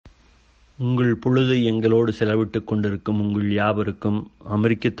உங்கள் பொழுதை எங்களோடு செலவிட்டுக் கொண்டிருக்கும் உங்கள் யாவருக்கும்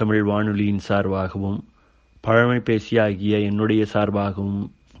அமெரிக்க தமிழ் வானொலியின் சார்பாகவும் பழமைப்பேசி ஆகிய என்னுடைய சார்பாகவும்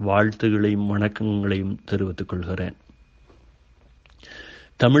வாழ்த்துகளையும் வணக்கங்களையும் தெரிவித்துக் கொள்கிறேன்.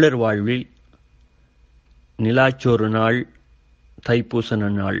 தமிழர் வாழ்வில் நிலாச்சோறு நாள், தைப்பூச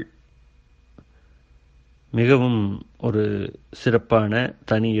நாள் மிகவும் ஒரு சிறப்பான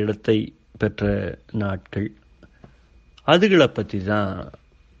தனி இடத்தை பெற்ற நாட்கள். அதுகளை பற்றி தான்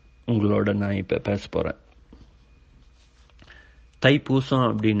உங்களோட நான் இப்போ பேச போகிறேன். தைப்பூசம்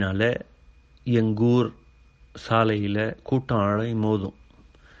அப்படின்னால எங்கூர் சாலையில் கூட்டம் அலை மோதும்.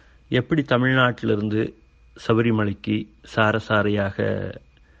 எப்படி தமிழ்நாட்டிலிருந்து சபரிமலைக்கு சாரசாரியாக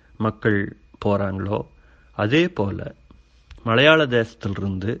மக்கள் போகிறாங்களோ அதே போல் மலையாள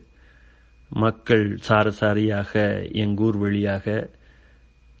தேசத்திலிருந்து மக்கள் சாரசாரியாக எங்கூர் வழியாக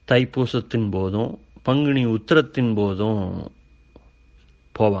தைப்பூசத்தின் போதும் பங்குனி உத்திரத்தின் போதும்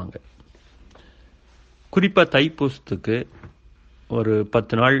போவாங்க. குறிப்பாக தைப்பூசத்துக்கு ஒரு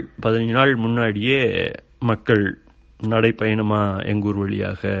 10 நாள் 15 நாள் முன்னாடியே மக்கள் நடைப்பயணமாக எங்கூர்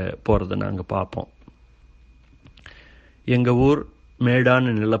வழியாக போகிறத நாங்கள் பார்ப்போம். எங்கள் ஊர்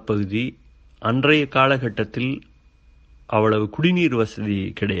மேடான நிலப்பகுதி. அன்றைய காலகட்டத்தில் அவ்வளவு குடிநீர் வசதி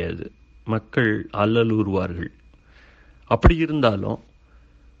கிடையாது. மக்கள் அல்லலூறுவார்கள். அப்படி இருந்தாலும்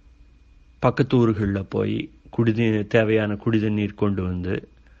பக்கத்து ஊர்களில் போய் தேவையான குடிதண்ணீர் கொண்டு வந்து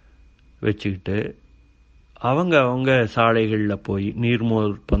வச்சுக்கிட்டு அவங்க சாலைகளில் போய்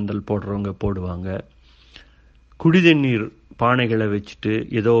நீர்மோர் பந்தல் போடுறவங்க போடுவாங்க. குடிதண்ணீர் பானைகளை வச்சுட்டு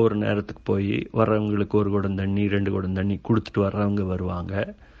ஏதோ ஒரு நேரத்துக்கு போய் வர்றவங்களுக்கு ஒரு குடம் தண்ணி 2 குடம் தண்ணி கொடுத்துட்டு வர்றவங்க வருவாங்க.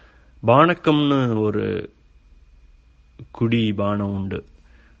 பானக்கம்னு ஒரு குடி பானம் உண்டு.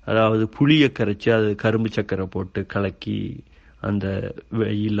 அதாவது புளியை கரைச்சி அது கரும்பு சக்கரை போட்டு கலக்கி அந்த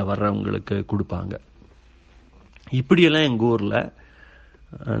வெயிலில் வர்றவங்களுக்கு கொடுப்பாங்க. இப்படியெல்லாம் எங்கள் ஊரில்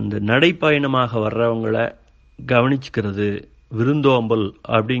அந்த நடைப்பயணமாக வர்றவங்கள கவனிச்சுக்கிறது, விருந்தோம்பல்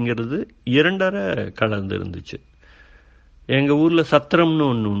அப்படிங்கிறது 2 கலந்து இருந்துச்சு. எங்கள் ஊரில் சத்திரம்னு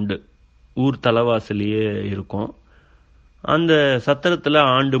ஒன்று உண்டு. ஊர் தலைவாசலையே இருக்கும். அந்த சத்திரத்தில்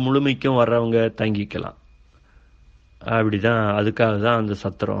ஆண்டு முழுமைக்கும் வர்றவங்க தங்கிக்கலாம். அப்படிதான், அதுக்காக தான் அந்த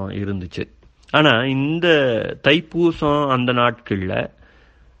சத்திரம் இருந்துச்சு. ஆனால் இந்த தைப்பூசம் அந்த நாட்களில்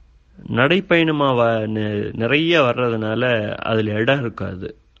நடைப்பயணமாக நிறைய வர்றதுனால அதில் இடம் இருக்காது.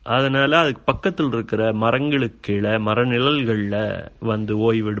 அதனால் அதுக்கு பக்கத்தில் இருக்கிற மரங்களுக்கு கீழே மரநிழல்களில் வந்து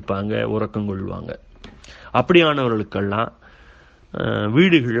ஓய்வெடுப்பாங்க, உறக்கம் கொள்வாங்க. அப்படியானவர்களுக்கெல்லாம்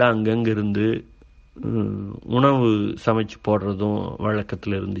வீடுகளில் அங்கங்கே இருந்து உணவு சமைச்சு போடுறதும்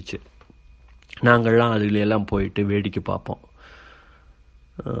வழக்கத்தில் இருந்துச்சு. நாங்கள்லாம் அதுலையெல்லாம் போயிட்டு வேடிக்கை பார்ப்போம்.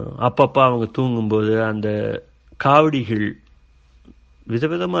 அப்பப்போ அவங்க தூங்கும்போது அந்த காவடிகள்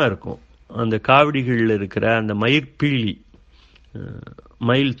விதவிதமாக இருக்கும். அந்த காவடிகளில் இருக்கிற அந்த மயிர்பீலி,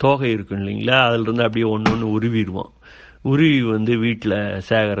 மயில் தோகை இருக்கும் இல்லைங்களா, அதிலிருந்து அப்படியே ஒன்று உருவிடுவோம். உருவி வந்து வீட்டில்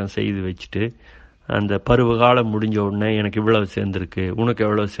சேகரம் செய்து வச்சுட்டு அந்த பருவகாலம் முடிஞ்ச உடனே எனக்கு இவ்வளவு சேர்ந்துருக்கு, உனக்கு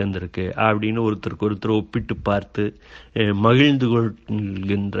எவ்வளவு சேர்ந்துருக்கு அப்படின்னு ஒருத்தருக்கு ஒருத்தர் ஒப்பிட்டு பார்த்து மகிழ்ந்து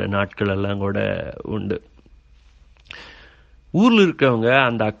கொள்கின்ற நாட்கள் எல்லாம் கூட உண்டு. ஊரில் இருக்கவங்க,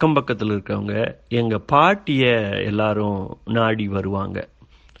 அந்த அக்கம் பக்கத்தில் இருக்கவங்க எங்கள் பாட்டியை எல்லாரும் நாடி வருவாங்க.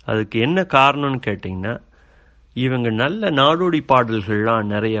 அதுக்கு என்ன காரணம்னு கேட்டிங்கன்னா, இவங்க நல்ல நாடோடி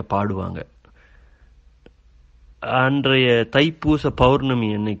பாடல்கள்லாம் நிறைய பாடுவாங்க. அன்றைய தைப்பூச பௌர்ணமி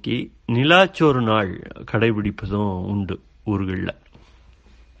அன்னைக்கு நிலாச்சோறு நாள் கடைபிடிப்பதும் உண்டு ஊர்களில்.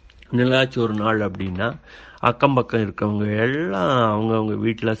 நிலாச்சோறு நாள் அப்படின்னா அக்கம் பக்கம் இருக்கவங்க எல்லாம் அவங்கவுங்க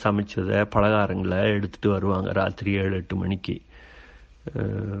வீட்டில் சமைச்சதை பலகாரங்களை எடுத்துகிட்டு வருவாங்க. ராத்திரி 7-8 மணிக்கு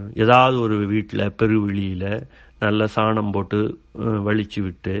ஏதாவது ஒரு வீட்டில் பெருவெளியில் நல்ல சாணம் போட்டு வலிச்சு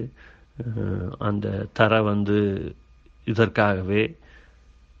விட்டு அந்த தரை வந்து இதற்காகவே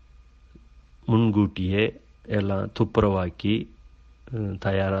முன்கூட்டியே எல்லாம் துப்புரவாக்கி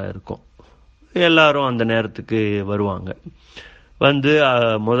தயாராக இருக்கும். எல்லாரும் அந்த நேரத்துக்கு வருவாங்க. வந்து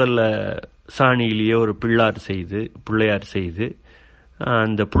முதல்ல சாணியிலேயே ஒரு பிள்ளையார் செய்து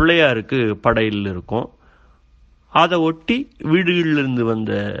அந்த பிள்ளையாருக்கு படையல் இருக்கும். அதை ஒட்டி வீடுகளிலிருந்து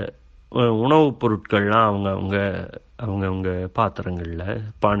வந்த உணவுப் பொருட்கள்லாம் அவங்கவுங்க பாத்திரங்களில்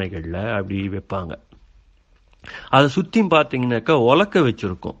பானைகளில் அப்படி வைப்பாங்க. அதை சுற்றியும் பார்த்தீங்கன்னாக்கா உலக்க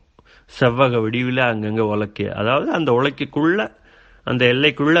வச்சுருக்கோம். செவ்வக வடிவில் அங்கங்கே உலக்க, அதாவது அந்த உலக்கைக்குள்ள அந்த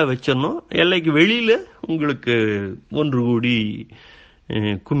எல்லைக்குள்ளே வச்சிடணும். எல்லைக்கு வெளியில் உங்களுக்கு ஒன்று கூடி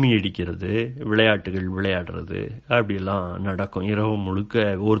கும்மி அடிக்கிறது, விளையாட்டுகள் விளையாடுறது அப்படிலாம் நடக்கும். இரவு முழுக்க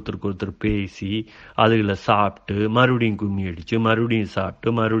ஒருத்தருக்கு ஒருத்தர் பேசி அதுகளை சாப்பிட்டு மறுபடியும் கும்மி அடித்து மறுபடியும்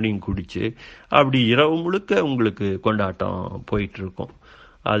சாப்பிட்டு மறுபடியும் குடித்து அப்படி இரவு முழுக்க உங்களுக்கு கொண்டாட்டம் போயிட்டுருக்கும்.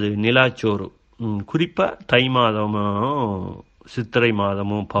 அது நிலாச்சோறு. குறிப்பாக தை மாதமும் சித்திரை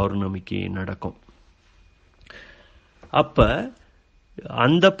மாதமும் பௌர்ணமிக்கு நடக்கும். அப்ப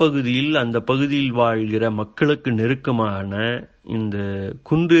அந்த பகுதியில் வாழ்கிற மக்களுக்கு நெருக்கமான இந்த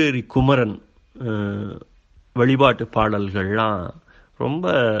குன்றேறி குமரன் வழிபாட்டு பாடல்கள்லாம்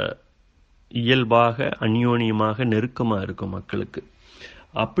ரொம்ப இயல்பாக அந்யோன்யமாக நெருக்கமாக இருக்கும் மக்களுக்கு.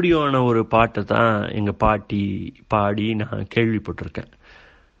 அப்படியான ஒரு பாட்டை தான் எங்கள் பாட்டி பாடி நான் கேள்விப்பட்டிருக்கேன்.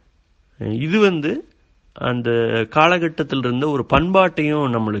 இது அந்த காலகட்டத்தில் இருந்த ஒரு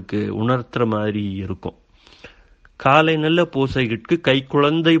பண்பாட்டையும் நம்மளுக்கு உணர்த்துற மாதிரி இருக்கும். காலை நல்ல பூசைகிற்கு கை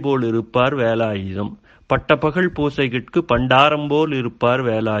குழந்தை போல் இருப்பார் வேலாயுதம், பட்டப்பகல் பூசைகிற்கு பண்டாரம் போல் இருப்பார்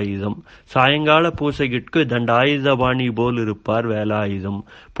வேலாயுதம், சாயங்கால பூசைகிற்கு தண்டாயுதபாணி போல் இருப்பார் வேலாயுதம்,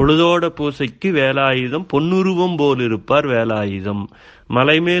 பொழுதோட பூசைக்கு வேலாயுதம் பொன்னுருவம் போல் இருப்பார் வேலாயுதம்,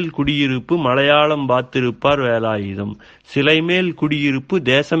 மலைமேல் குடியிருப்பு மலையாளம் பார்த்திருப்பார் வேலாயுதம், சிலைமேல் குடியிருப்பு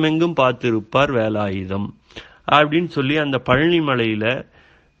தேசமெங்கும் பார்த்திருப்பார் வேலாயுதம் அப்படின்னு சொல்லி அந்த பழனி மலையில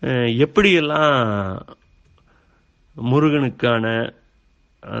எப்படியெல்லாம் முருகனுக்கான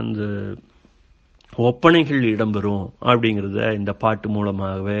அந்த ஒப்பனைகள் இடம்பெறும் அப்படிங்கிறத இந்த பாட்டு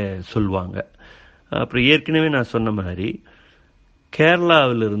மூலமாகவே சொல்லுவாங்க. அப்புறம் ஏற்கனவே நான் சொன்ன மாதிரி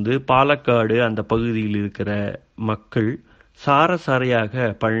கேரளாவிலிருந்து பாலக்காடு அந்த பகுதியில் இருக்கிற மக்கள் சாரையாக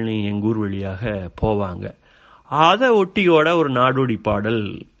பழனி எங்கூர் வழியாக போவாங்க. அதை ஒட்டியோட ஒரு நாடோடி பாடல்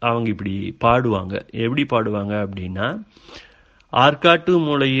அவங்க இப்படி பாடுவாங்க. எப்படி பாடுவாங்க அப்படின்னா, ஆற்காட்டு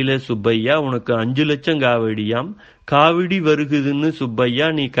மூலையில சுப்பையா உனக்கு 5 லட்சம் காவடியாம், காவடி வருகுதுன்னு சுப்பையா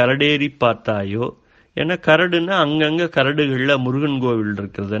நீ கரடேறி பார்த்தாயோ. ஏன்னா கரடுன்னா அங்கங்க கரடுகள்ல முருகன் கோவில்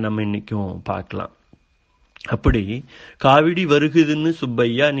இருக்கிறத நம்ம இன்னைக்கும் பார்க்கலாம். அப்படி காவிடி வருகுதுன்னு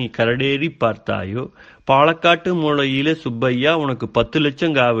சுப்பையா நீ கரடேறி பார்த்தாயோ, பாலக்காட்டு மூலையில சுப்பையா உனக்கு 10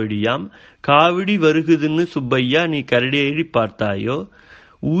 லட்சம் காவடியாம், காவிடி வருகுதுன்னு சுப்பையா நீ கரடேறி பார்த்தாயோ,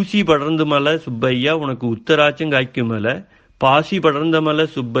 ஊசி படர்ந்து மலை சுப்பையா உனக்கு உத்தராட்சம் காய்க்கும் மலை, பாசி படர்ந்த மலை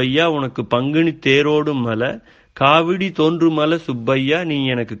சுப்பையா உனக்கு பங்குனி தேரோடும் மலை, காவிடி தோன்று மலை சுப்பையா நீ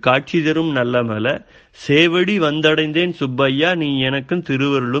எனக்கு காட்சி தரும் நல்ல மலை, சேவடி வந்தடைந்தேன் சுப்பையா நீ எனக்கும்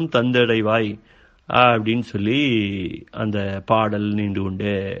திருவருளும் தந்தடைவாய் அப்படின்னு சொல்லி அந்த பாடல் நீண்டு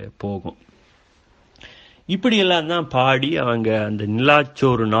கொண்டே போகும். இப்படியெல்லாம் தான் பாடி அவங்க அந்த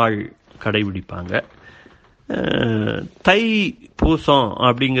நிலாச்சோறு நாள் கடைபிடிப்பாங்க. தை பூசம்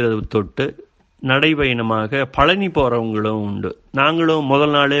அப்படிங்கிறத தொட்டு நடைபயணமாக பழனி போகிறவங்களும் உண்டு. நாங்களும்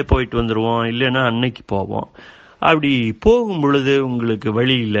முதல் நாளே போயிட்டு வந்துடுவோம், இல்லைன்னா அன்னைக்கு போவோம். அப்படி போகும் பொழுது உங்களுக்கு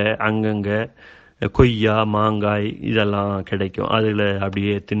வழியில் அங்கங்கே கொய்யா மாங்காய் இதெல்லாம் கிடைக்கும். அதில்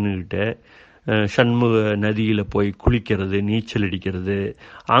அப்படியே தின்னுக்கிட்டு சண்முக நதியில் போய் குளிக்கிறது, நீச்சல் அடிக்கிறது,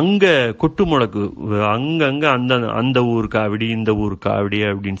 அங்கே கொட்டு முழக்கு அங்கங்கே அந்த ஊர் காவடி இந்த ஊர் காவடி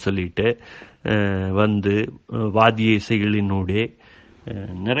அப்படின்னு சொல்லிட்டு வாத்திய இசைகளினூடே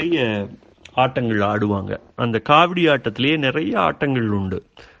நிறைய ஆட்டங்கள் ஆடுவாங்க. அந்த காவடி ஆட்டத்திலேயே நிறைய ஆட்டங்கள் உண்டு.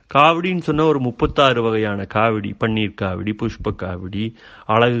 காவடின்னு சொன்ன ஒரு 36 வகையான காவடி, பன்னீர் காவடி, புஷ்ப காவடி,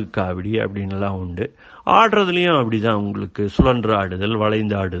 அழகு காவடி அப்படின்லாம் உண்டு. ஆடுறதுலையும் அப்படிதான், உங்களுக்கு சுழன்று ஆடுதல்,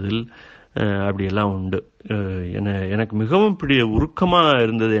 வளைந்து ஆடுதல் அப்படியெல்லாம் உண்டு. எனக்கு மிகவும் உருக்கமாக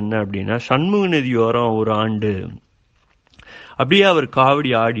இருந்தது என்ன அப்படின்னா, சண்முக நதியோரம் ஒரு ஆண்டு அப்படியே அவர்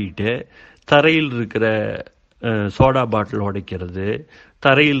காவடி ஆடிட்டு தரையில் இருக்கிற சோடா பாட்டில் உடைக்கிறது,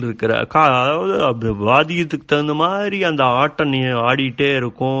 தரையில் இருக்கிற அதாவது வாதியத்துக்கு தகுந்த மாதிரி அந்த ஆட்டம் ஆடிட்டே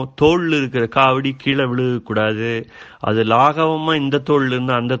இருக்கும். தோல்ல இருக்கிற காவடி கீழே விழுகக்கூடாது, அது லாகவமா இந்த தோல்ல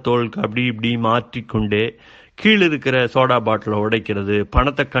இருந்து அந்த தோலுக்கு அப்படி இப்படி மாற்றிக்கொண்டே கீழே இருக்கிற சோடா பாட்டிலை உடைக்கிறது,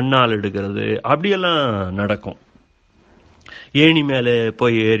 பணத்தை கண்ணால் எடுக்கிறது, அப்படியெல்லாம் நடக்கும். ஏணி மேலே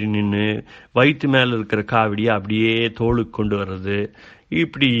போய் ஏறி நின்று வயிற்று மேலே இருக்கிற காவடியை அப்படியே தோலுக்கு கொண்டு வர்றது,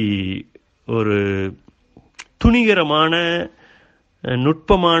 இப்படி ஒரு துணிகரமான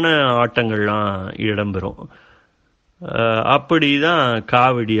நுட்பமான ஆட்டங்கள்லாம் இடம்பெறும். அப்படிதான்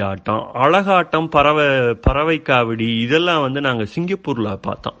காவடி ஆட்டம், அழகாட்டம், பறவை காவடி இதெல்லாம் நாங்கள் சிங்கப்பூரில்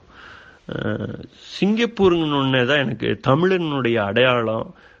பார்த்தோம். சிங்கப்பூருங்கன்னு தான் எனக்கு தமிழனுடைய அடையாளம்,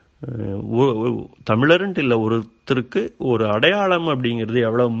 தமிழருன்ட்டு இல்லை, ஒருத்தருக்கு ஒரு அடையாளம் அப்படிங்கிறது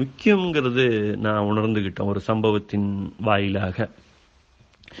எவ்வளோ முக்கியங்கிறது நான் உணர்ந்துக்கிட்டேன் ஒரு சம்பவத்தின் வாயிலாக.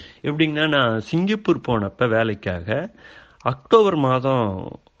 எப்படிங்கன்னா, நான் சிங்கப்பூர் போனப்ப வேலைக்காக அக்டோபர் மாதம்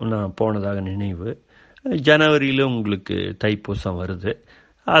நான் போனதாக நினைவு. ஜனவரியில் உங்களுக்கு தைப்பூசம் வருது,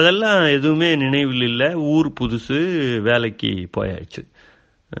 அதெல்லாம் எதுவுமே நினைவில் இல்லை. ஊர் புதுசு, வேலைக்கு போயாச்சு.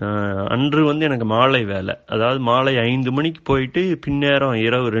 அன்று எனக்கு மாலை வேலை, அதாவது மாலை 5 மணிக்கு போயிட்டு பின்னேரம்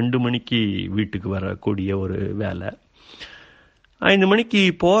இரவு 2 மணிக்கு வீட்டுக்கு வரக்கூடிய ஒரு வேலை. 5 மணிக்கு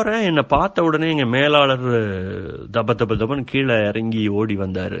போகிறேன், என்னை பார்த்த உடனே எங்கள் மேலாளர் தபன்னு கீழே இறங்கி ஓடி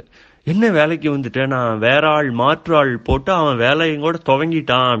வந்தார். என்ன வேலைக்கு வந்துட்டேன், நான் வேற ஆள் மாற்று ஆள் போட்டு அவன் வேலையும் கூட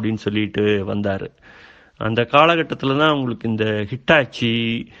துவங்கிட்டான் அப்படின்னு சொல்லிட்டு வந்தார். அந்த காலகட்டத்தில் தான் உங்களுக்கு இந்த ஹிட்டாச்சி,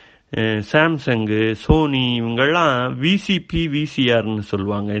 சாம்சங்கு, சோனி இவங்கெல்லாம் விசிபி, விசிஆர்னு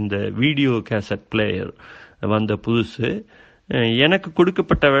சொல்லுவாங்க, இந்த வீடியோ கேசட் பிளேயர் வந்த புதுசு. எனக்கு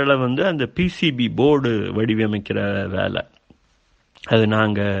கொடுக்கப்பட்ட வேலை வந்து அந்த பிசிபி போர்டு வடிவமைக்கிற வேலை. அது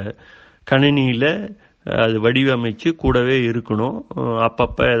நாங்கள் கணினியில் அது வடிவமைச்சு கூடவே இருக்கணும்.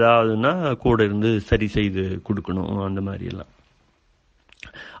 அப்பப்போ ஏதாவதுன்னா கூட இருந்து சரி செய்து கொடுக்கணும், அந்த மாதிரியெல்லாம்.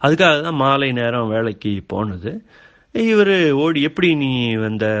 அதுக்காக தான் மாலை நேரம் வேலைக்கு போனது. இவர் ஓடி எப்படி நீ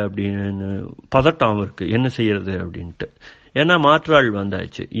வந்த அப்படின்னு பதட்டம் அவருக்கு, என்ன செய்யறது அப்படின்ட்டு. ஏன்னா மாற்றாள்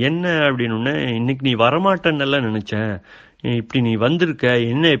வந்தாச்சு. என்ன அப்படின்னு, இன்னைக்கு நீ வரமாட்டேன்னெல்லாம் நினைச்சேன், இப்படி நீ வந்திருக்க,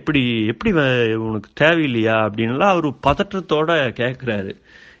 என்ன எப்படி எப்படி உனக்கு தேவையில்லையா அப்படின்லாம் அவர் பதற்றத்தோட கேட்குறாரு.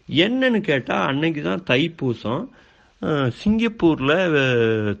 என்னன்னு கேட்டால், அன்னைக்கு தான் தைப்பூசம். சிங்கப்பூரில்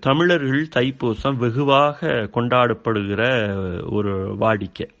தமிழர்கள் தைப்பூசம் வெகுவாக கொண்டாடப்படுகிற ஒரு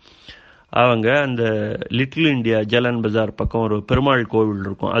வாடிக்கை. அவங்க அந்த லிட்டில் இண்டியா ஜலன் பஜார் பக்கம் ஒரு பெருமாள் கோவில்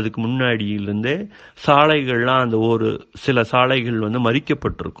இருக்கும், அதுக்கு முன்னாடியிலேருந்தே சாலைகள்லாம் அந்த ஒரு சில சாலைகள் வந்து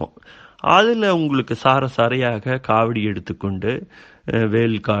மறிக்கப்பட்டிருக்கும். அதில் உங்களுக்கு சாரையாக காவடி எடுத்துக்கொண்டு,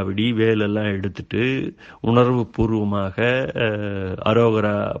 வேல் காவடி வேலெல்லாம் எடுத்துட்டு உணர்வு பூர்வமாக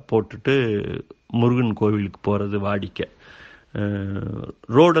அரோகரா போட்டுட்டு முருகன் கோவிலுக்கு போகிறது வாடிக்கை.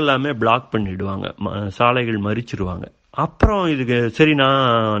 ரோடெல்லாமே பிளாக் பண்ணிடுவாங்க, சாலைகள் மறிச்சிருவாங்க. அப்புறம் இதுக்கு சரி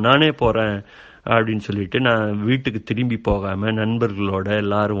நானே போகிறேன் அப்படின்னு சொல்லிட்டு நான் வீட்டுக்கு திரும்பி போகாமல் நண்பர்களோட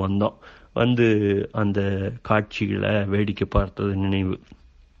எல்லாரும் வந்தோம். வந்து அந்த காட்சிகளை வேடிக்கை பார்த்தது நினைவு.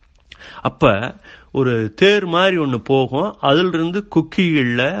 அப்போ ஒரு தேர் மாதிரி ஒன்று போகும், அதிலிருந்து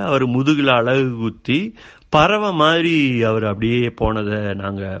குக்கிகளில் அவர் முதுகில் அழகு குத்தி பறவை மாதிரி அவர் அப்படியே போனதை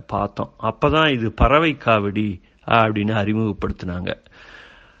நாங்கள் பார்த்தோம். அப்போ தான் இது பறவை காவடி அப்படின்னு அறிமுகப்படுத்தினாங்க.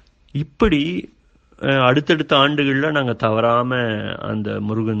 இப்படி அடுத்தடுத்த ஆண்டுகளில் நாங்கள் தவறாமல் அந்த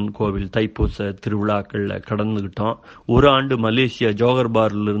முருகன் கோவில் தைப்பூச திருவிழாக்களில் கடந்துக்கிட்டோம். ஒரு ஆண்டு மலேசியா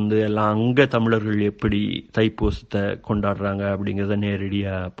ஜோகர்பார்லேருந்து எல்லாம் அங்கே தமிழர்கள் எப்படி தைப்பூசத்தை கொண்டாடுறாங்க அப்படிங்கிறத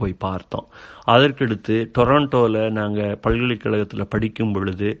நேரடியாக போய் பார்த்தோம். அதற்கடுத்து டொரண்டோவில் நாங்கள் பல்கலைக்கழகத்தில் படிக்கும்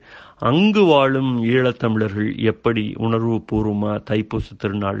பொழுது அங்கு வாழும் ஈழத்தமிழர்கள் எப்படி உணர்வு பூர்வமாக தைப்பூச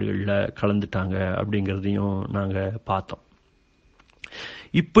திருநாள்களில் கலந்துட்டாங்க அப்படிங்கிறதையும் நாங்கள் பார்த்தோம்.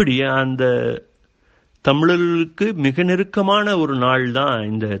 இப்படி அந்த தமிழர்களுக்கு மிக நெருக்கமான ஒரு நாள் தான்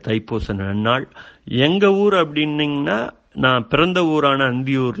இந்த தைப்பூச நன்னாள். எங்கள் ஊர் அப்படின்னீங்கன்னா, நான் பிறந்த ஊரான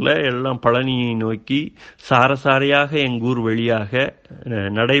அந்தியூரில் எல்லாம் பழனியை நோக்கி சாரையாக எங்கள் ஊர் வழியாக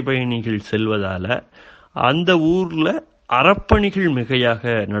நடைபயணிகள் செல்வதால் அந்த ஊரில் அறப்பணிகள் மிகையாக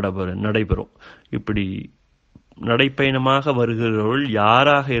நடைபெறும். இப்படி நடைப்பயணமாக வருகிறவர்கள்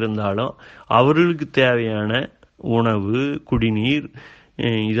யாராக இருந்தாலும் அவர்களுக்கு தேவையான உணவு, குடிநீர்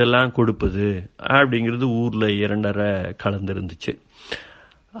இதெல்லாம் கொடுப்பது அப்படிங்கிறது ஊரில் இரண்டரை கலந்துருந்துச்சு.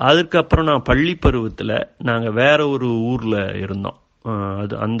 அதுக்கப்புறம் நான் பள்ளி பருவத்தில் நாங்கள் வேற ஒரு ஊரில் இருந்தோம்.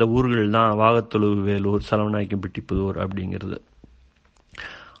 அந்த ஊர்கள் தான் வாகத்தொழுவு, வேலூர், சலவநாயக்கம்பட்டி, புதூர் அப்படிங்கிறது.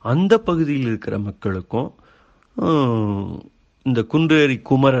 அந்த பகுதியில் இருக்கிற மக்களுக்கும் இந்த குன்றேரி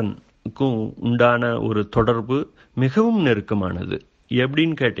குமரனுக்கும் உண்டான ஒரு தொடர்பு மிகவும் நெருக்கமானது.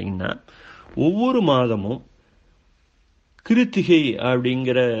 எப்படின்னு கேட்டிங்கன்னா, ஒவ்வொரு மாதமும் கிருத்திகை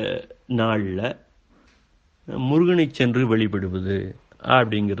அப்படிங்கிற நாளில் முருகனை சென்று வழிபடுவது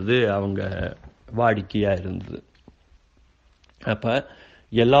அப்படிங்கிறது அவங்க வாடிக்கையாக இருந்தது. அப்போ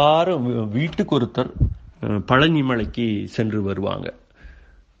எல்லாரும் வீட்டுக்கு ஒருத்தர் பழனி மலைக்கு சென்று வருவாங்க.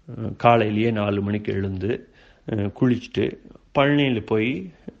 காலையிலேயே 4 மணிக்கு எழுந்து குளிச்சுட்டு பழனியில் போய்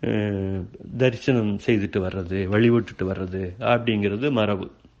தரிசனம் செய்துட்டு வர்றது, வழிபட்டுட்டு வர்றது அப்படிங்கிறது மரபு.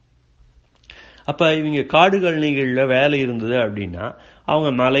 அப்போ இவங்க காடு கழனிகளில் வேலை இருந்தது அப்படின்னா அவங்க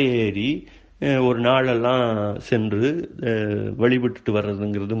மலை ஏறி ஒரு நாளெல்லாம் சென்று வழிபட்டுட்டு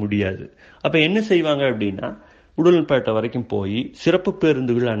வர்றதுங்கிறது முடியாது. அப்போ என்ன செய்வாங்க அப்படின்னா, உடல்பேட்டை வரைக்கும் போய் சிறப்பு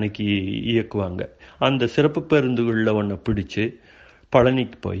பேருந்துகள் அன்னைக்கு இயக்குவாங்க. அந்த சிறப்பு பேருந்துகளில் ஒன்றை பிடிச்சு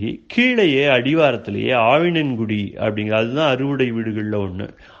பழனிக்கு போய் கீழேயே அடிவாரத்திலேயே ஆவினன்குடி அப்படிங்கிற, அதுதான் அறுவடை வீடுகளில் ஒன்று,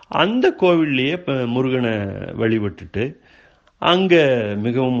 அந்த கோவில்லையே முருகனை வழிபட்டுட்டு அங்கே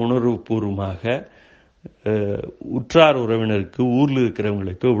மிகவும் உணர்வுபூர்வமாக உற்றார் உறவினருக்கு, ஊரில்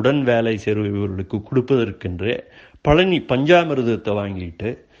இருக்கிறவங்களுக்கு, உடன் வேலை செய்கிறவர்களுக்கு கொடுப்பதற்கென்று பழனி பஞ்சாமிர்தத்தை வாங்கிட்டு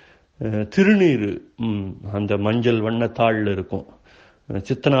திருநீர் அந்த மஞ்சள் வண்ணத்தாளில் இருக்கும்,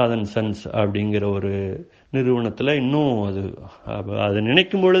 சித்தநாதன் சன்ஸ் அப்படிங்கிற ஒரு நிறுவனத்தில் இன்னும் அதை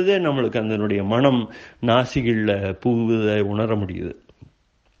நினைக்கும் பொழுதே நம்மளுக்கு அதனுடைய மனம் நாசிகளில் பூவதை உணர முடியுது.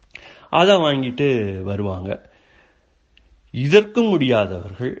 அதை வாங்கிட்டு வருவாங்க. இதற்கும்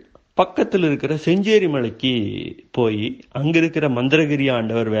முடியாதவர்கள் பக்கத்தில் இருக்கிற செஞ்சேரி மலைக்கு போய் அங்கே இருக்கிற மந்திரகிரி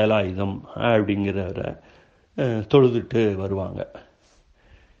ஆண்டவர் வேலாயுதம் அப்படிங்கிறவரை தொழுதுட்டு வருவாங்க.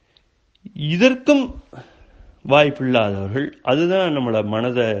 இதற்கும் வாய்ப்பில்லாதவர்கள், அதுதான் நம்மளை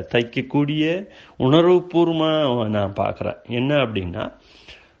மனதை தைக்கக்கூடிய உணர்வுபூர்வமாக நான் பார்க்குறேன். என்ன அப்படின்னா,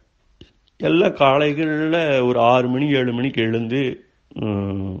 எல்லா காலைகளில் ஒரு 6 மணி 7 மணிக்கு எழுந்து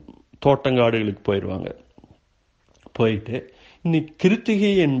தோட்டங்காடுகளுக்கு போயிடுவாங்க. போயிட்டு இன்னைக்கு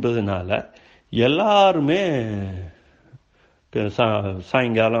கிருத்திகை என்பதனால எல்லாருமே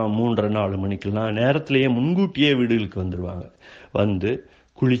சாயங்காலம் 3:30 4 மணிக்கெல்லாம் நேரத்திலேயே முன்கூட்டியே வீடுகளுக்கு வந்துடுவாங்க. வந்து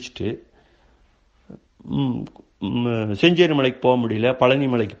குளிச்சுட்டு செஞ்சேரி மலைக்கு போக முடியல, பழனி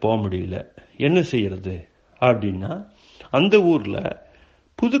மலைக்கு போக முடியல, என்ன செய்யறது அப்படின்னா, அந்த ஊரில்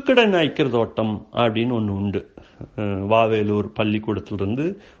புதுக்கடை நாய்க்கர் தோட்டம் அப்படின்னு ஒன்று உண்டு. வாவேலூர் பள்ளிக்கூடத்திலிருந்து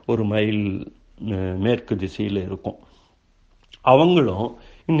ஒரு மைல் மேற்கு திசையில் இருக்கும். அவங்களும்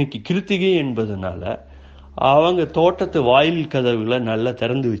இன்னைக்கு கிருத்திகை என்பதனால அவங்க தோட்டத்து வாயில் கதவுகளை நல்லா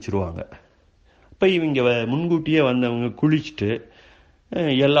திறந்து வச்சிருவாங்க. இப்போ இவங்க முன்கூட்டியே வந்தவங்க குளிச்சுட்டு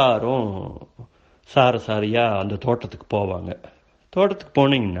எல்லாரும் சாரியாக அந்த தோட்டத்துக்கு போவாங்க. தோட்டத்துக்கு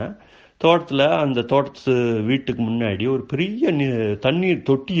போனீங்கன்னா தோட்டத்தில் அந்த தோட்டத்து வீட்டுக்கு முன்னாடி ஒரு பெரிய தண்ணீர்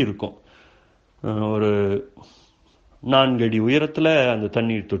தொட்டி இருக்கும். ஒரு 4 அடி உயரத்தில் அந்த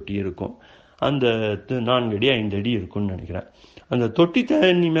தண்ணீர் தொட்டி இருக்கும். அந்த 4 அடி 5 அடி இருக்கும்னு நினைக்கிறேன். அந்த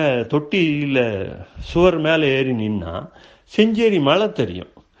தொட்டியில் சுவர் மேலே ஏறி நின்னா செஞ்சேரி மலை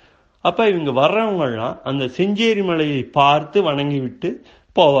தெரியும். அப்போ இவங்க வர்றவங்கலாம் அந்த செஞ்சேரி மலையை பார்த்து வணங்கி விட்டு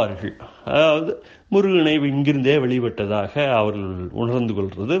போவார்கள். அதாவது முருகனை இங்கிருந்தே வெளிப்பட்டதாக அவர்கள் உணர்ந்து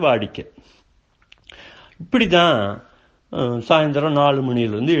கொள்வது வாடிக்கை. இப்படிதான் சாயந்தரம் 4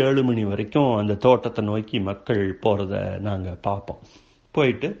 மணிலிருந்து 7 மணி வரைக்கும் அந்த தோட்டத்தை நோக்கி மக்கள் போகிறத நாங்கள் பார்ப்போம்.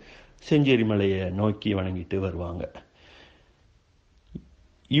 போயிட்டு செஞ்சேரி மலையை நோக்கி வணங்கிட்டு வருவாங்க.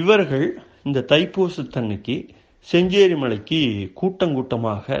 இவர்கள் இந்த தைப்பூசத்தன்னைக்கு செஞ்சேரி மலைக்கு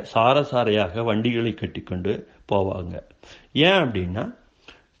கூட்டமாக சாரையாக வண்டிகளை கட்டிக்கொண்டு போவாங்க. ஏன் அப்படின்னா,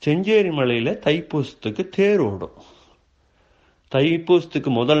 செஞ்சேரி மலையில் தைப்பூசத்துக்கு தேர் ஓடும். தைப்பூசத்துக்கு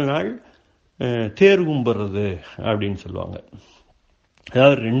முதல் நாள் தேர் கும்பிட்றது அப்படின்னு சொல்லுவாங்க.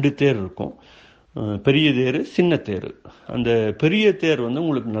 அதாவது 2 தேர் இருக்கும், பெரிய தேர் சின்ன தேர். அந்த பெரிய தேர்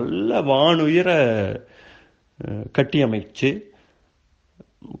உங்களுக்கு நல்ல வானுயர கட்டி அமைச்சு,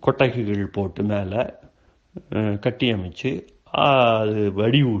 கொட்டகைகள் போட்டு மேலே கட்டி அமைச்சு அது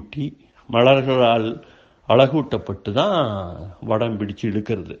வடிவூட்டி மலர்களால் அழகூட்டப்பட்டு தான் வடம் பிடிச்சு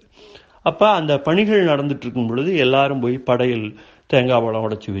இழுக்கிறது. அப்போ அந்த பணிகள் நடந்துட்டு இருக்கும் பொழுது எல்லாரும் போய் படையில் தேங்காய் பழம்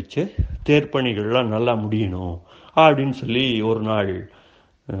உடைச்சி வச்சு தேர்ப்பணிகள்லாம் நல்லா முடியணும் அப்படின்னு சொல்லி ஒரு நாள்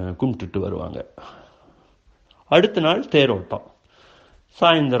கும்பிட்டுட்டு வருவாங்க. அடுத்த நாள் தேரோட்டம்.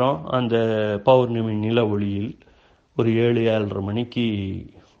 சாயந்தரம் அந்த பௌர்ணமி நில ஒளியில் ஒரு 7-7:30 மணிக்கு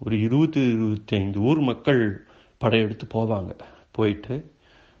ஒரு 20-25 ஊர் மக்கள் படையெடுத்து போவாங்க. போயிட்டு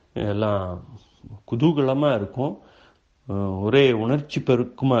எல்லாம் குதூகலமாக இருக்கும், ஒரே உணர்ச்சி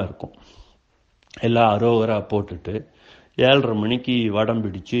பெருக்கமாக இருக்கும். எல்லாம் அரோகரா போட்டுட்டு 7:30 மணிக்கு வடம்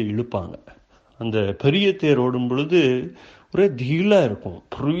பிடிச்சு இழுப்பாங்க. அந்த பெரிய தேர் ஓடும் பொழுது ஒரே தீலாக இருக்கும்.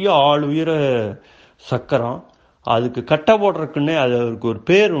 பெரிய ஆள் உயர சக்கரம். அதுக்கு கட்டை போடுறதுக்குன்னே அதுக்கு ஒரு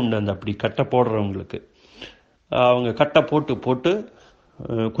பேர் உண்டு. அந்த அப்படி கட்டை போடுறவங்களுக்கு அவங்க கட்டை போட்டு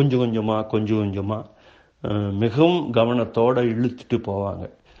கொஞ்சம் கொஞ்சமாக மிகவும் கவனத்தோடு இழுத்துட்டு போவாங்க.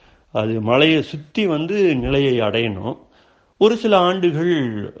 அது மலையை சுற்றி நிலையை அடையணும். ஒரு சில ஆண்டுகள்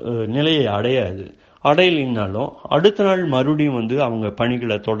நிலையை அடையலைன்னாலும் அடுத்த நாள் மறுபடியும் அவங்க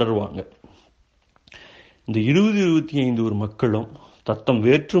பணிகளை தொடருவாங்க. இந்த 20-25 ஒரு மக்களும் தத்தம்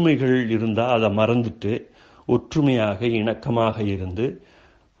வேற்றுமைகள் இருந்தால் அதை மறந்துட்டு ஒற்றுமையாக இணக்கமாக இருந்து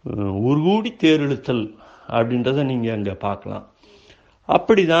ஊர்கூடி தேரெழுத்தல் அப்படின்றத நீங்கள் அங்கே பார்க்கலாம்.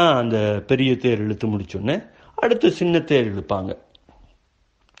 அப்படி தான் அந்த பெரிய தேர் இழுத்து முடிச்சோடனே அடுத்து சின்ன தேர் இழுப்பாங்க.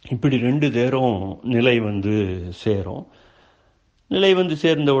 இப்படி 2 தேரும் நிலை சேரும். நிலை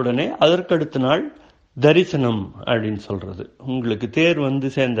சேர்ந்த உடனே அதற்கடுத்த நாள் தரிசனம் அப்படின்னு சொல்கிறது. உங்களுக்கு தேர்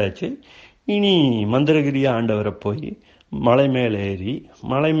சேர்ந்தாச்சு, இனி மந்திரகிரி ஆண்டவரை போய் மலை மேலே ஏறி,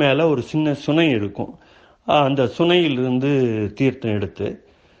 மலை மேலே ஒரு சின்ன சுனை இருக்கும். அந்த சுனையிலிருந்து தீர்த்தம் எடுத்து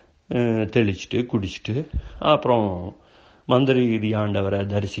தெளிச்சுட்டு குடிச்சிட்டு அப்புறம் மந்திரகிரி ஆண்டவரை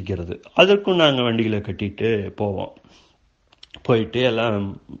தரிசிக்கிறது. அதற்கும் நாங்கள் வண்டிகளை கட்டிட்டு போவோம். போயிட்டு எல்லாம்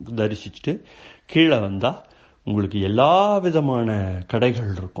தரிசிச்சுட்டு கீழே வந்தால் உங்களுக்கு எல்லா விதமான கடைகள்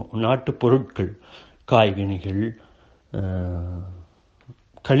இருக்கும். நாட்டு பொருட்கள், காய்கனிகள்,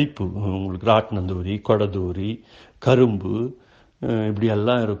 களிப்பு, உங்களுக்கு ராட்டினந்தூரி, கொடதூரி, கரும்பு,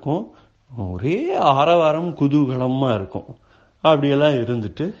 இப்படியெல்லாம் இருக்கும். ஒரே ஆரவாரம் குதூகலமாக இருக்கும். அப்படியெல்லாம்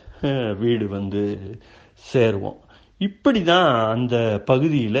இருந்துட்டு வீடு சேருவோம். இப்படி தான் அந்த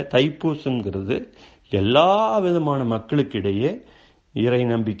பகுதியில் தைப்பூசங்கிறது எல்லா விதமான மக்களுக்கிடையே இறை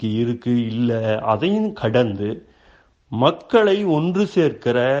நம்பிக்கை இருக்கு இல்லை அதையும் கடந்து மக்களை ஒன்று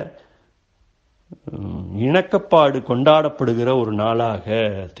சேர்க்கிற இணக்கப்பாடு கொண்டாடப்படுகிற ஒரு நாளாக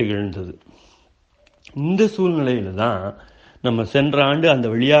திகழ்ந்தது. இந்த சூழ்நிலையில தான் நம்ம சென்ற ஆண்டு அந்த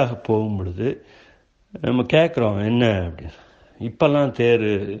வழியாக போகும் பொழுது நம்ம கேட்குறோம், என்ன அப்படின்னு. இப்பெல்லாம் தேர்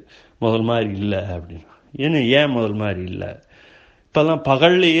முதல் மாதிரி இல்லை அப்படின்னு. ஏன் முதல் மாதிரி இல்லை, இப்பெல்லாம்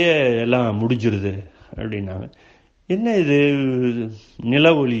பகல்லையே எல்லாம் முடிஞ்சிருது அப்படின்னாங்க. என்ன இது,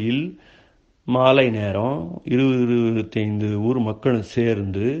 நில ஒளியில் மாலை நேரம் 20-25 ஊர் மக்களும்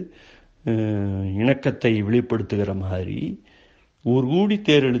சேர்ந்து இணக்கத்தை வெளிப்படுத்துகிற மாதிரி ஒரு கூடி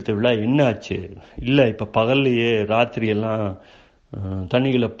தேர் இழுத்த விழா என்னாச்சு? இல்லை, இப்போ பகல்லையே ராத்திரியெல்லாம்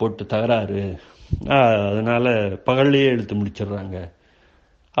தண்ணிகளை போட்டு தகராறு, அதனால பகல்லையே இழுத்து முடிச்சிடுறாங்க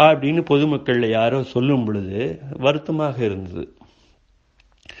அப்படின்னு பொதுமக்கள் யாரோ சொல்லும் பொழுது வருத்தமாக இருந்தது.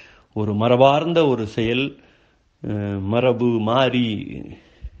 ஒரு மரபார்ந்த ஒரு செயல் மரபு மாறி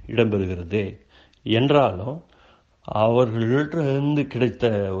இடம்பெறுகிறது என்றாலும் அவர்களிடமிருந்து கிடைத்த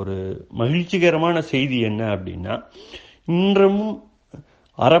ஒரு மகிழ்ச்சிகரமான செய்தி என்ன அப்படின்னா, இன்றும்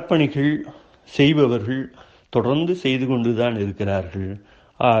அறப்பணிகள் செய்பவர்கள் தொடர்ந்து செய்து கொண்டுதான் இருக்கிறார்கள்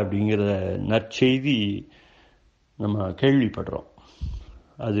அப்படிங்கிற நற்செய்தி நம்ம கேள்விப்படுறோம்.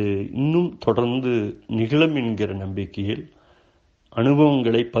 அது இன்னும் தொடர்ந்து நிகழும் என்கிற நம்பிக்கையில்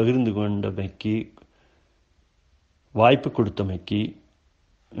அனுபவங்களை பகிர்ந்து கொண்டமைக்கு, வாய்ப்பு கொடுத்தமைக்கு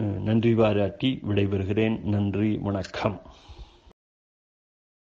நன்றி பாராட்டி விடைபெறுகிறேன். நன்றி, வணக்கம்.